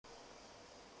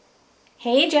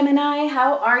Hey Gemini,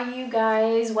 how are you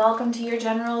guys? Welcome to your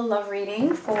general love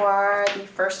reading for the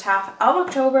first half of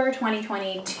October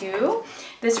 2022.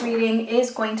 This reading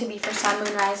is going to be for Sun,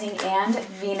 Moon, Rising, and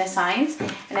Venus signs,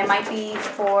 and it might be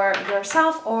for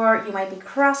yourself or you might be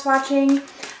cross-watching.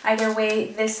 Either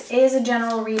way, this is a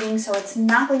general reading, so it's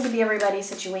not going to be everybody's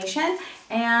situation,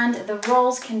 and the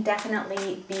roles can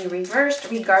definitely be reversed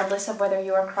regardless of whether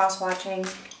you are cross-watching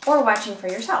or watching for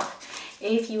yourself.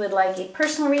 If you would like a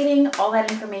personal reading, all that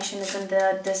information is in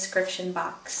the description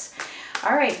box.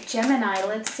 All right, Gemini,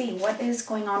 let's see what is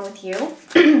going on with you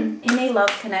in a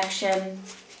love connection.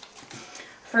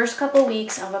 First couple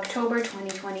weeks of October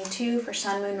 2022 for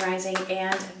Sun, Moon, Rising,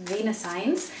 and Venus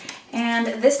signs.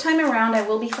 And this time around, I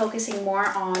will be focusing more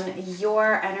on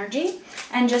your energy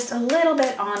and just a little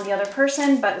bit on the other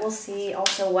person, but we'll see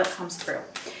also what comes through.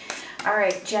 All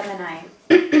right, Gemini.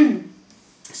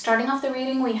 Starting off the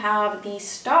reading, we have the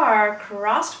Star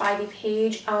crossed by the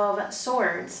Page of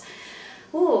Swords.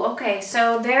 Ooh, okay,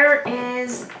 so there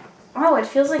is, oh, it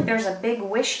feels like there's a big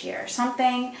wish here.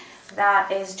 Something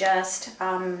that is just,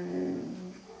 I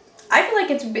feel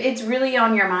like it's really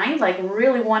on your mind, like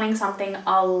really wanting something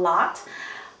a lot,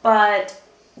 but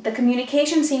the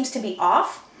communication seems to be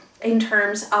off in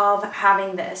terms of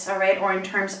having this, all right, or in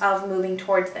terms of moving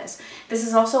towards this. This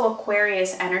is also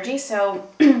Aquarius energy, so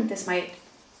this might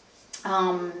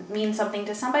mean something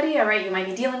to somebody, all right? You might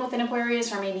be dealing with an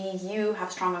Aquarius, or maybe you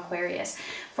have strong Aquarius.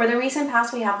 For the recent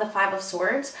past, we have the Five of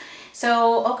Swords.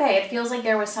 So, okay, it feels like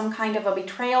there was some kind of a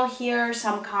betrayal here,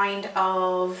 some kind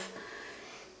of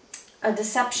a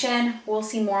deception. We'll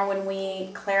see more when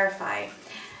we clarify.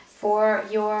 For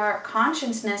your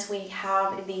consciousness, we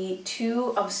have the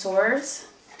Two of Swords.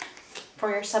 For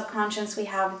your subconscious, we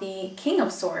have the King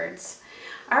of Swords.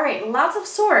 All right, lots of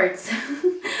swords.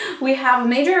 We have a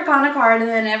major arcana card, and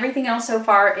then everything else so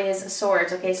far is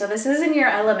swords. Okay, so this isn't your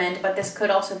element, but this could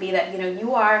also be that, you know,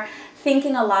 you are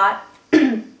thinking a lot,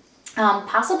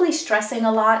 possibly stressing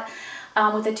a lot.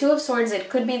 With the Two of Swords, it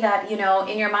could be that, you know,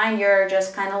 in your mind, you're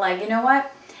just kind of like, you know what?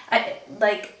 I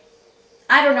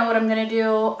don't know what I'm going to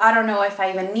do. I don't know if I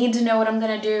even need to know what I'm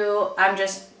going to do. I'm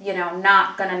just, you know,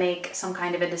 not going to make some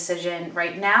kind of a decision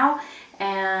right now,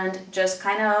 and just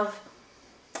kind of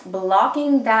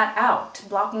blocking that out,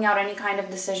 blocking out any kind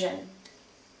of decision.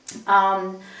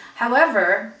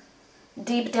 However,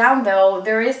 deep down though,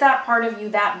 there is that part of you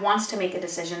that wants to make a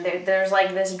decision. There's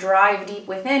like this drive deep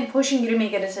within pushing you to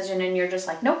make a decision, and you're just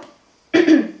like, nope,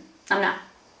 I'm not.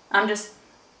 I'm just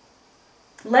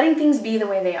letting things be the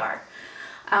way they are.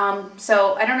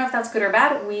 So I don't know if that's good or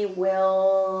bad. We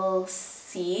will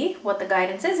see what the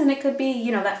guidance is, and it could be,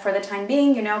 you know, that for the time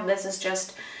being, you know, this is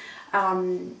just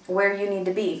where you need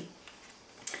to be.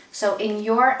 So in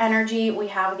your energy, we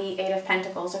have the Eight of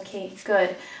Pentacles. Okay,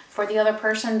 good. For the other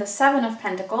person, the Seven of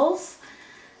Pentacles.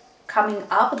 Coming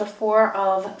up, the Four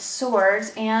of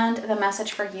Swords, and the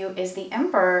message for you is the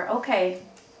Emperor. Okay,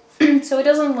 so it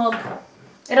doesn't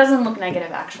look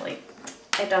negative, actually.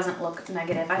 It doesn't look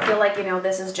negative. I feel like, you know,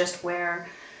 this is just where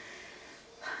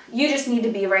you just need to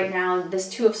be right now, this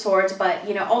Two of Swords, but,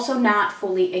 you know, also not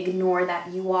fully ignore that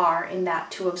you are in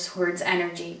that Two of Swords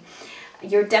energy.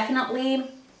 You're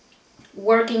definitely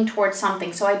working towards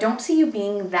something. So I don't see you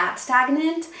being that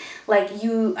stagnant. Like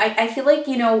I feel like,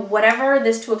 you know, whatever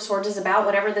this Two of Swords is about,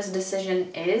 whatever this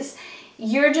decision is,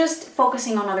 you're just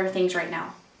focusing on other things right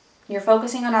now. You're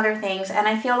focusing on other things. And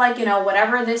I feel like, you know,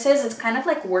 whatever this is, it's kind of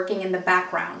like working in the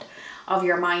background of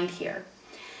your mind here.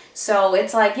 So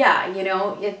it's like, yeah, you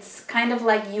know, it's kind of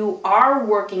like you are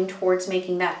working towards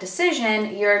making that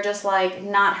decision. You're just like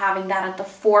not having that at the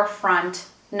forefront,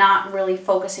 not really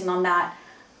focusing on that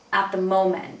at the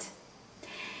moment.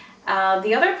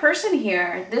 The other person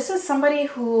here, this is somebody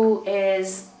who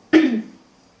is, I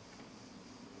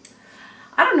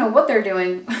don't know what they're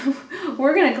doing.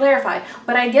 We're going to clarify.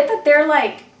 But I get that they're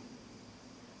like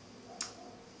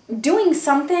doing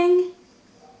something,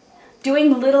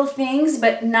 doing little things,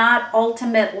 but not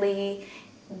ultimately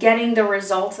getting the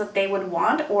results that they would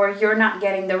want, or you're not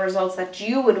getting the results that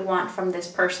you would want from this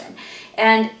person.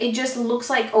 And it just looks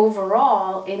like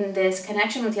overall in this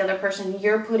connection with the other person,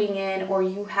 you're putting in, or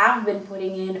you have been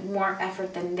putting in, more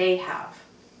effort than they have.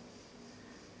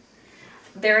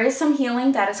 There is some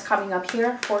healing that is coming up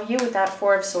here for you with that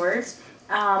Four of Swords.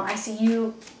 I see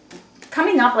you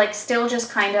coming up like still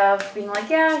just kind of being like,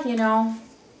 yeah, you know,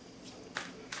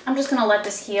 I'm just going to let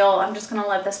this heal. I'm just going to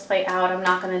let this play out. I'm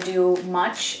not going to do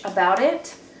much about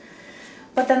it.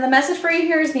 But then the message for you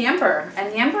here is the Emperor.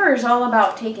 And the Emperor is all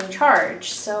about taking charge.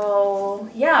 So,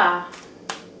 yeah,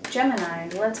 Gemini,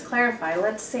 let's clarify.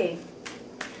 Let's see.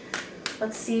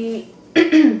 Let's see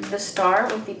the Star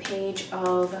with the Page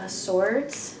of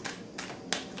Swords.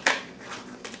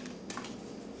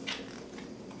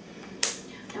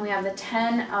 And we have the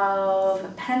Ten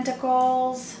of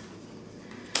Pentacles,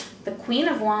 the Queen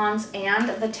of Wands, and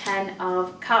the Ten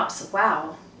of Cups.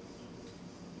 Wow.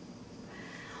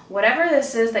 Whatever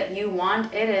this is that you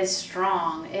want, it is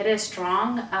strong. It is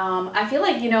strong. I feel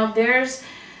like, you know, there's...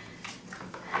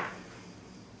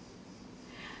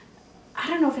 I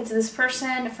don't know if it's this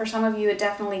person. For some of you, it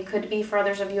definitely could be. For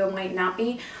others of you, it might not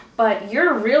be. But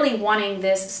you're really wanting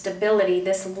this stability,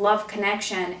 this love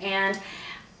connection. And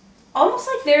almost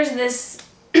like there's this...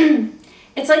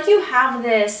 it's like you have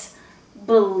this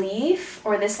belief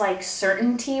or this like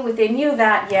certainty within you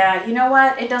that, yeah, you know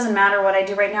what, it doesn't matter what I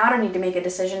do right now, I don't need to make a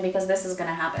decision because this is going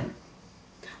to happen.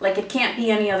 Like, it can't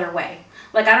be any other way.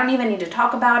 Like, I don't even need to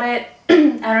talk about it.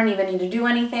 I don't even need to do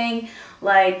anything.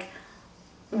 Like,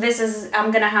 this is, I'm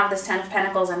going to have this Ten of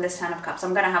Pentacles and this Ten of Cups.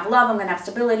 I'm going to have love, I'm going to have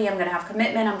stability, I'm going to have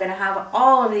commitment, I'm going to have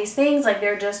all of these things. Like,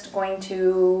 they're just going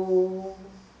to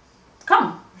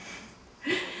come.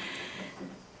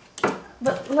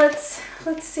 But let's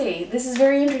see. This is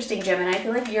very interesting, Gemini. I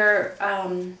feel like you're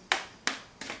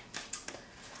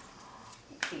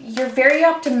very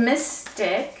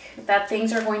optimistic that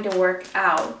things are going to work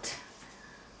out.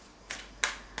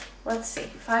 Let's see.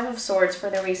 Five of Swords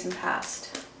for the recent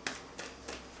past.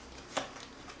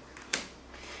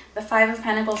 The Five of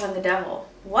Pentacles and the Devil.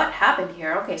 What happened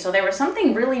here? Okay, so there was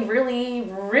something really, really,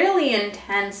 really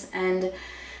intense and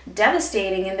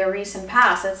devastating in the recent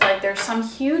past. It's like there's some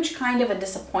huge kind of a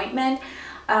disappointment.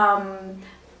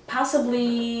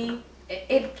 Possibly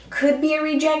it could be a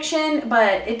rejection,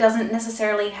 but it doesn't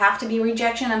necessarily have to be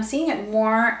rejection. I'm seeing it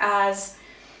more as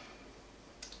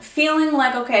feeling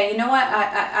like, okay, you know what,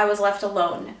 I was left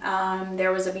alone.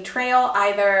 There was a betrayal,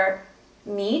 either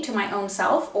me to my own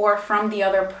self or from the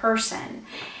other person.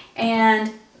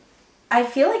 And I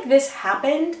feel like this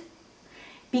happened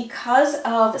because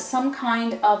of some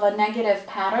kind of a negative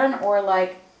pattern or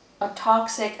like a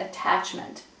toxic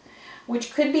attachment,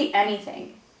 which could be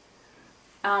anything.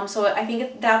 So I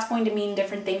think that's going to mean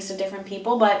different things to different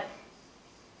people, but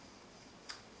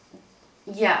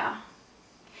yeah,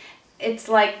 it's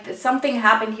like something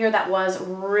happened here that was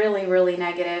really, really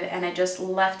negative, and it just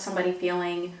left somebody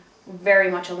feeling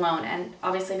very much alone. And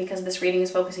obviously, because this reading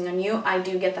is focusing on you, I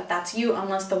do get that that's you,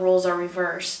 unless the roles are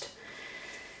reversed.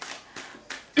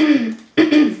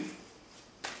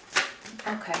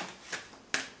 Okay.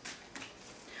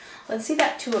 Let's see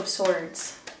that Two of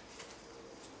Swords.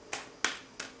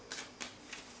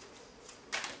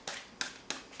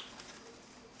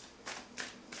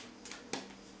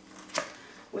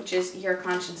 Which is your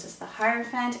conscience is the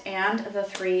Hierophant, and the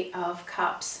Three of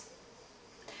Cups.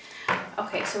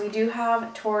 Okay, so we do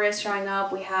have Taurus showing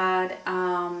up. We had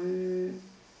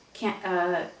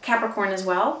Capricorn as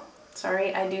well.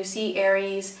 Sorry, I do see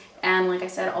Aries, and like I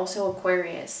said, also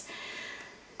Aquarius.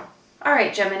 All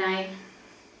right, Gemini.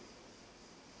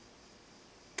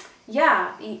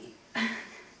 Yeah,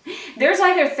 there's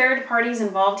either third parties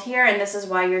involved here, and this is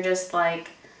why you're just like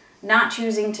not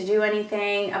choosing to do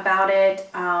anything about it,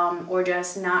 or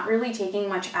just not really taking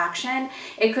much action.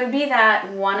 It could be that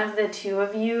one of the two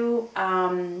of you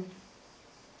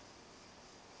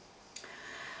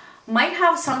might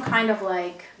have some kind of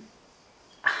like,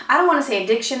 I don't want to say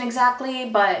addiction exactly,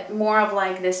 but more of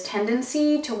like this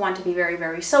tendency to want to be very,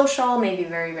 very social, maybe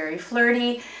very, very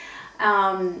flirty.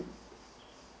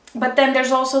 But then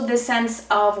there's also this sense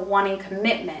of wanting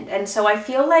commitment. And so I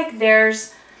feel like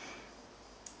there's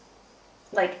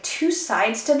like two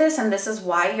sides to this, and this is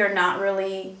why you're not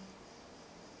really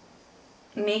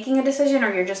making a decision,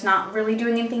 or you're just not really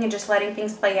doing anything and just letting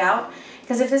things play out.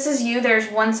 Because if this is you, there's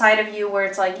one side of you where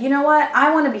it's like, you know what,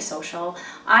 I want to be social,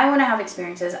 I want to have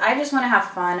experiences, I just want to have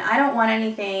fun, I don't want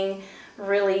anything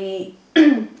really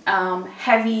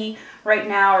heavy right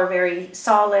now, or very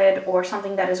solid, or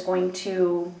something that is going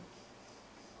to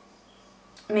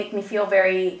make me feel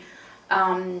very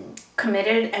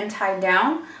committed and tied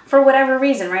down for whatever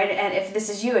reason, right? And if this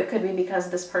is you, it could be because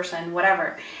this person,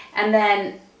 whatever. And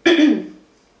then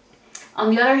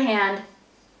on the other hand,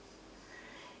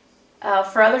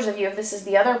 for others of you, if this is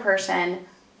the other person,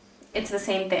 it's the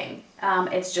same thing.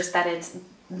 It's just that it's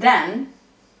them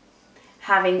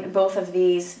having both of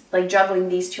these, like juggling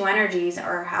these two energies,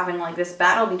 or having like this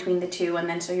battle between the two. And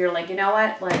then so you're like, you know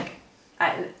what, like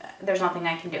there's nothing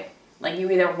I can do. Like,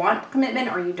 you either want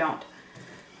commitment or you don't.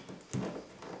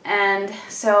 And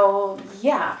so,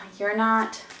 yeah, you're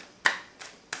not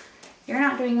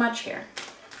doing much here.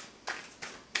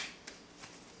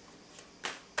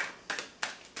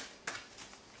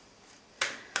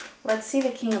 Let's see the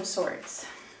King of Swords.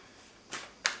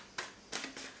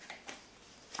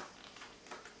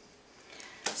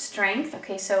 Strength.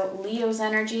 Okay, so Leo's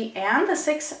energy and the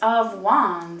Six of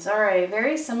Wands. All right,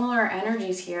 very similar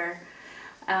energies here.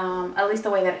 At least the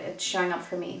way that it's showing up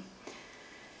for me.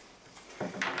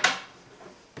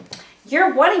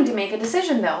 You're wanting to make a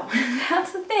decision though.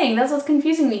 That's the thing. That's what's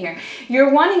confusing me here.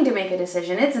 You're wanting to make a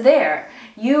decision. It's there.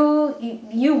 You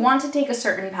want to take a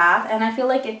certain path, and I feel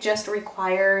like it just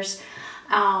requires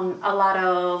a lot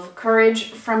of courage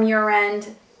from your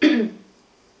end,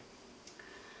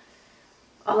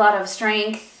 a lot of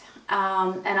strength,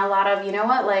 and a lot of, you know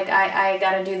what, like I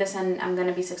gotta do this and I'm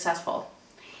gonna be successful.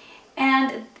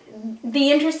 And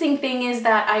the interesting thing is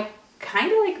that I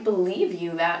kind of like believe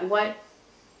you, that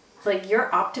like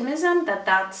your optimism, that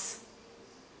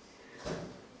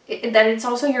it's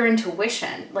also your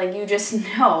intuition. Like you just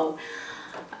know.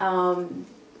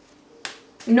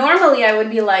 Normally I would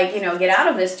be like, you know, get out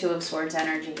of this Two of Swords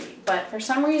energy. But for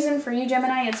some reason for you,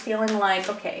 Gemini, it's feeling like,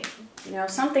 okay, you know,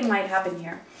 something might happen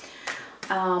here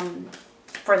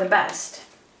for the best.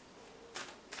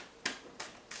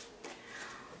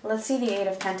 Let's see the Eight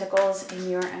of Pentacles in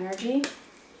your energy.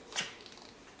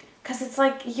 Because it's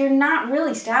like you're not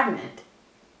really stagnant.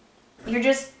 You're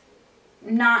just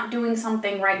not doing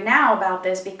something right now about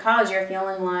this because you're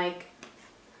feeling like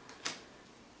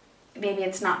maybe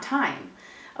it's not time.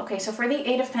 Okay, so for the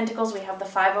Eight of Pentacles, we have the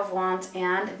Five of Wands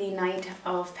and the Knight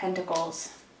of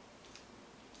Pentacles.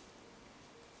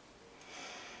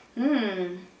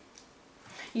 You're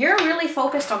really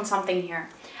focused on something here.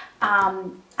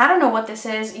 I don't know what this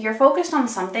is. You're focused on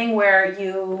something where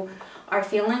you are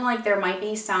feeling like there might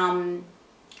be some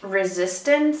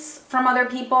resistance from other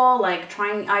people, like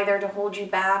trying either to hold you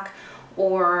back,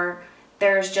 or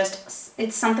there's just,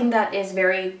 it's something that is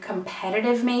very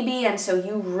competitive maybe, and so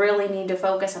you really need to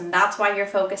focus, and that's why you're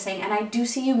focusing. And I do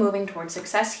see you moving towards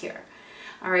success here.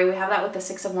 All right, we have that with the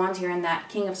Six of Wands here and that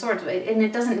King of Swords, and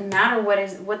it doesn't matter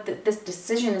this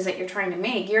decision is that you're trying to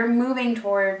make. You're moving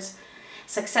towards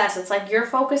success. It's like you're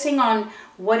focusing on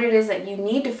what it is that you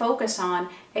need to focus on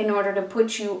in order to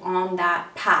put you on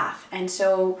that path. And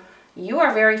so you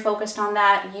are very focused on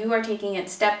that. You are taking it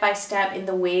step by step in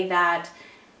the way that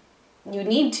you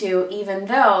need to, even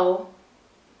though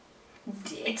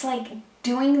it's like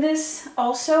doing this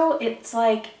also, it's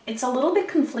like it's a little bit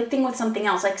conflicting with something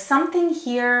else, like something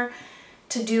here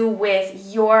to do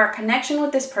with your connection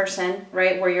with this person,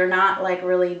 right? Where you're not like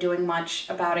really doing much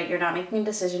about it. You're not making a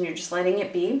decision. You're just letting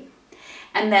it be.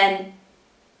 And then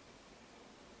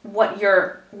what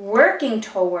you're working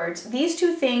towards, these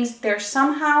two things, they're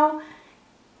somehow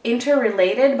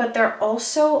interrelated, but they're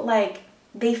also like,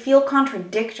 they feel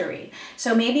contradictory.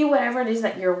 So maybe whatever it is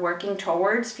that you're working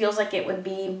towards feels like it would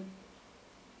be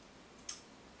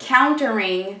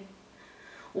countering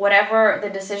whatever the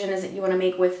decision is that you want to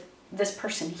make with this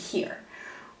person here.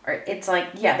 Or it's like,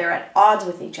 yeah, they're at odds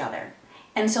with each other.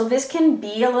 And so this can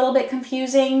be a little bit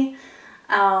confusing,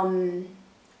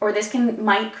 or this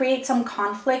might create some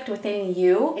conflict within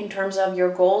you in terms of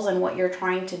your goals and what you're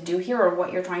trying to do here, or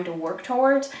what you're trying to work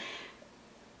towards.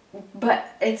 But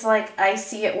it's like, I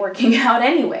see it working out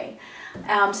anyway.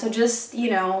 So just,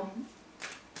 you know,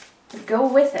 go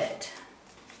with it,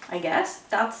 I guess.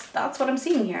 That's what I'm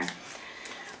seeing here.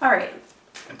 All right,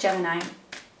 Gemini.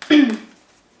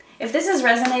 If this is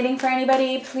resonating for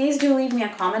anybody, please do leave me a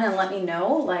comment and let me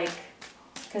know, like,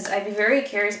 because I'd be very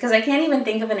curious, because I can't even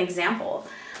think of an example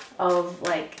of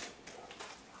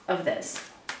this.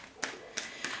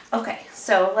 Okay,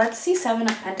 so let's see Seven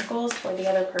of Pentacles for the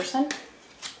other person.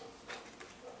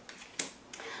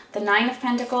 The Nine of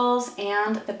Pentacles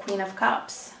and the Queen of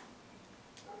Cups.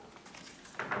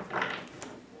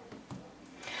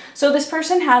 So this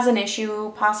person has an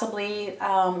issue possibly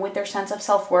with their sense of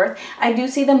self-worth. I do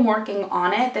see them working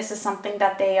on it. This is something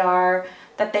that they are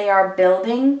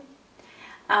building.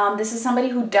 This is somebody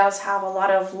who does have a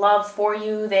lot of love for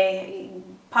you. They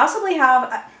possibly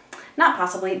have, not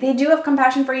possibly, they do have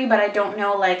compassion for you, but I don't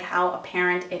know like how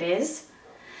apparent it is.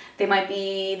 They might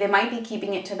be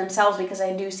keeping it to themselves, because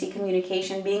I do see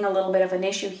communication being a little bit of an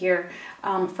issue here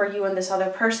for you and this other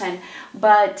person.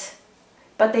 But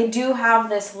they do have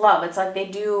this love. It's like they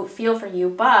do feel for you,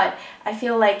 but I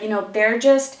feel like, you know, they're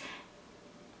just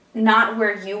not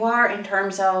where you are in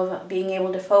terms of being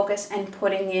able to focus and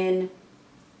putting in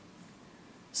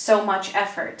so much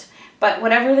effort. But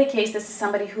whatever the case, this is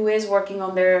somebody who is working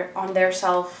on their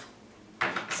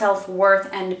self-worth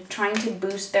and trying to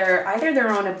boost either their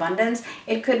own abundance.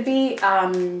 It could be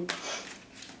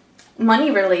money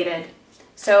related.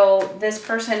 So this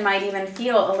person might even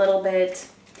feel a little bit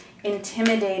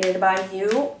intimidated by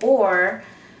you, or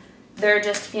they're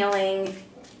just feeling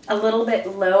a little bit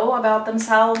low about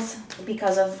themselves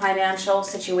because of financial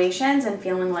situations and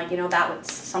feeling like, you know, that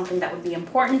was something that would be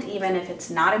important even if it's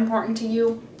not important to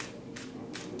you.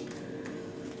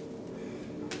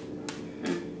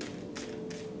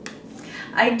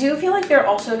 I do feel like they're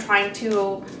also trying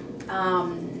to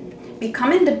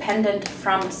become independent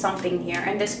from something here,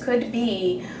 and this could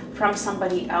be from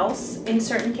somebody else in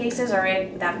certain cases. All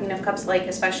right, that Queen of Cups, like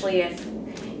especially if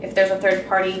there's a third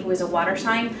party who is a water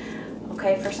sign,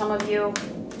 okay, for some of you.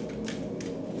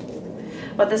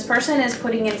 But this person is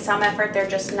putting in some effort. They're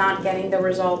just not getting the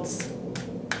results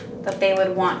that they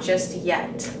would want just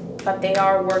yet, but they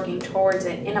are working towards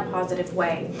it in a positive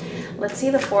way. Let's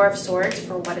see the Four of Swords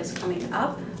for what is coming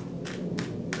up.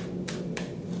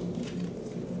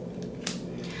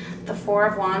 The Four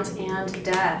of Wands and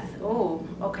Death. Oh,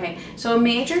 okay. So a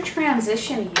major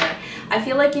transition here. I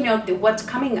feel like, you know, what's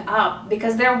coming up,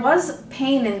 because there was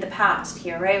pain in the past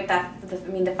here, right?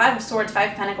 The Five of Swords,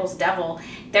 Five of Pentacles, Devil.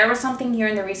 There was something here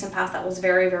in the recent past that was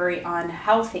very, very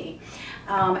unhealthy.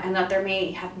 And that there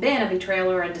may have been a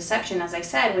betrayal or a deception, as I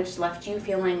said, which left you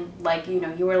feeling like, you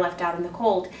know, you were left out in the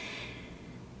cold.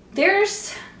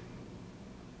 It's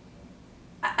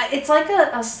like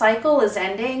a cycle is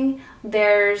ending.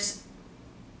 There's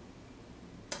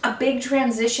a big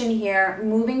transition here,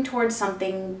 moving towards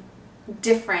something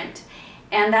different.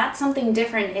 And that something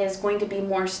different is going to be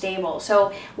more stable.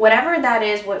 So whatever that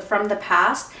is from the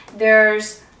past,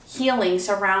 there's healing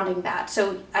surrounding that.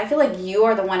 So I feel like you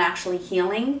are the one actually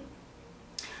healing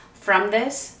from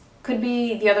this. Could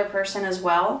be the other person as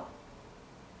well.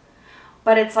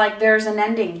 But it's like there's an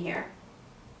ending here.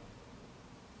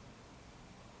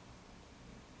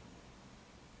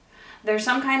 There's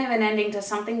some kind of an ending to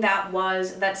something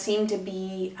that seemed to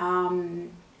be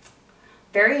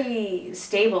very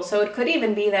stable. So it could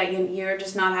even be that you're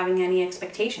just not having any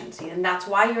expectations. And that's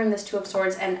why you're in this Two of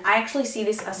Swords. And I actually see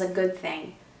this as a good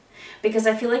thing, because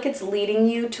I feel like it's leading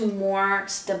you to more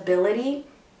stability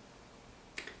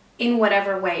in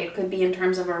whatever way. It could be in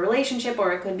terms of a relationship,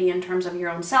 or it could be in terms of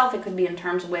your own self. It could be in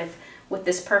terms with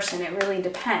this person. It really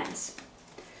depends.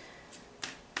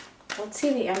 Let's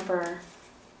see the Emperor.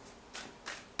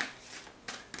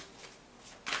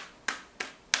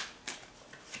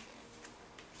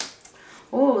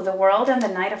 Ooh, the World and the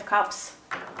Knight of Cups.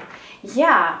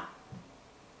 Yeah.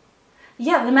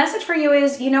 Yeah, the message for you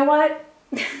is, you know what?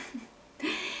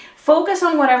 Focus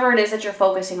on whatever it is that you're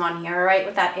focusing on here, right?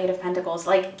 With that Eight of Pentacles.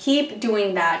 Like, keep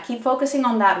doing that. Keep focusing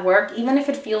on that work, even if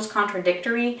it feels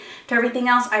contradictory to everything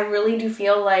else. I really do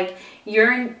feel like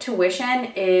your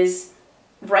intuition is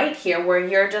right here, where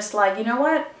you're just like, you know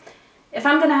what? If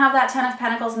I'm going to have that Ten of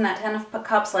Pentacles and that Ten of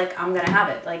Cups, like, I'm going to have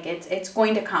it. Like, it's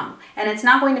going to come. And it's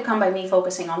not going to come by me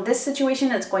focusing on this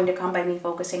situation. It's going to come by me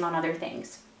focusing on other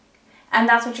things. And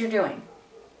that's what you're doing.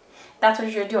 That's what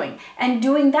you're doing. And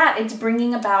doing that, it's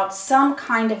bringing about some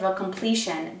kind of a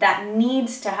completion that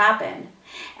needs to happen.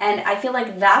 And I feel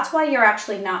like that's why you're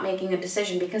actually not making a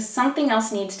decision, because something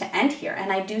else needs to end here.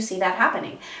 And I do see that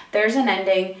happening. There's an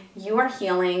ending. You are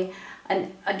healing.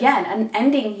 And again, an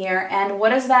ending here. And what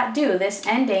does that do? This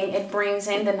ending, it brings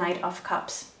in the Knight of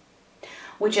Cups,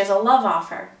 which is a love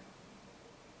offer.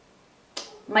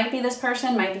 Might be this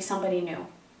person, might be somebody new.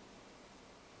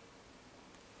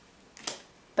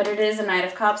 But it is a Knight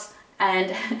of Cups,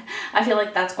 and I feel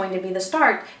like that's going to be the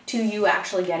start to you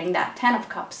actually getting that Ten of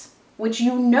Cups, which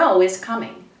you know is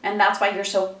coming. And that's why you're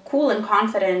so cool and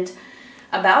confident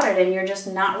about it, and you're just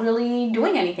not really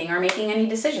doing anything or making any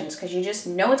decisions, because you just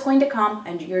know it's going to come,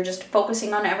 and you're just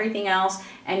focusing on everything else,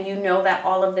 and you know that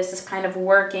all of this is kind of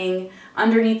working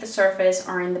underneath the surface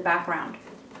or in the background.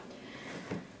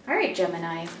 All right,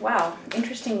 Gemini. Wow,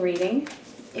 interesting reading.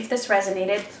 If this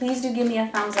resonated, please do give me a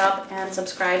thumbs up and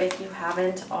subscribe if you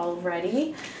haven't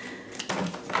already.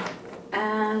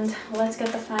 And let's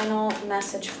get the final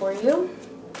message for you.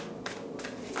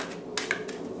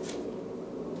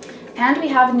 And we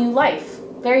have new life.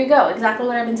 There you go, exactly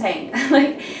what I've been saying.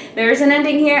 Like, there's an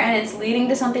ending here, and it's leading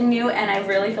to something new, and I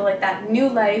really feel like that new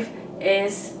life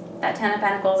is that Ten of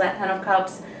Pentacles, that Ten of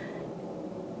Cups.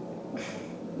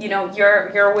 You know,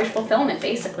 your wish fulfillment,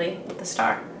 basically, with the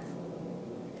Star.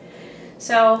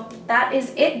 So that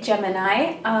is it,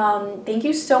 Gemini. Thank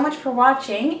you so much for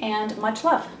watching, and much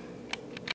love.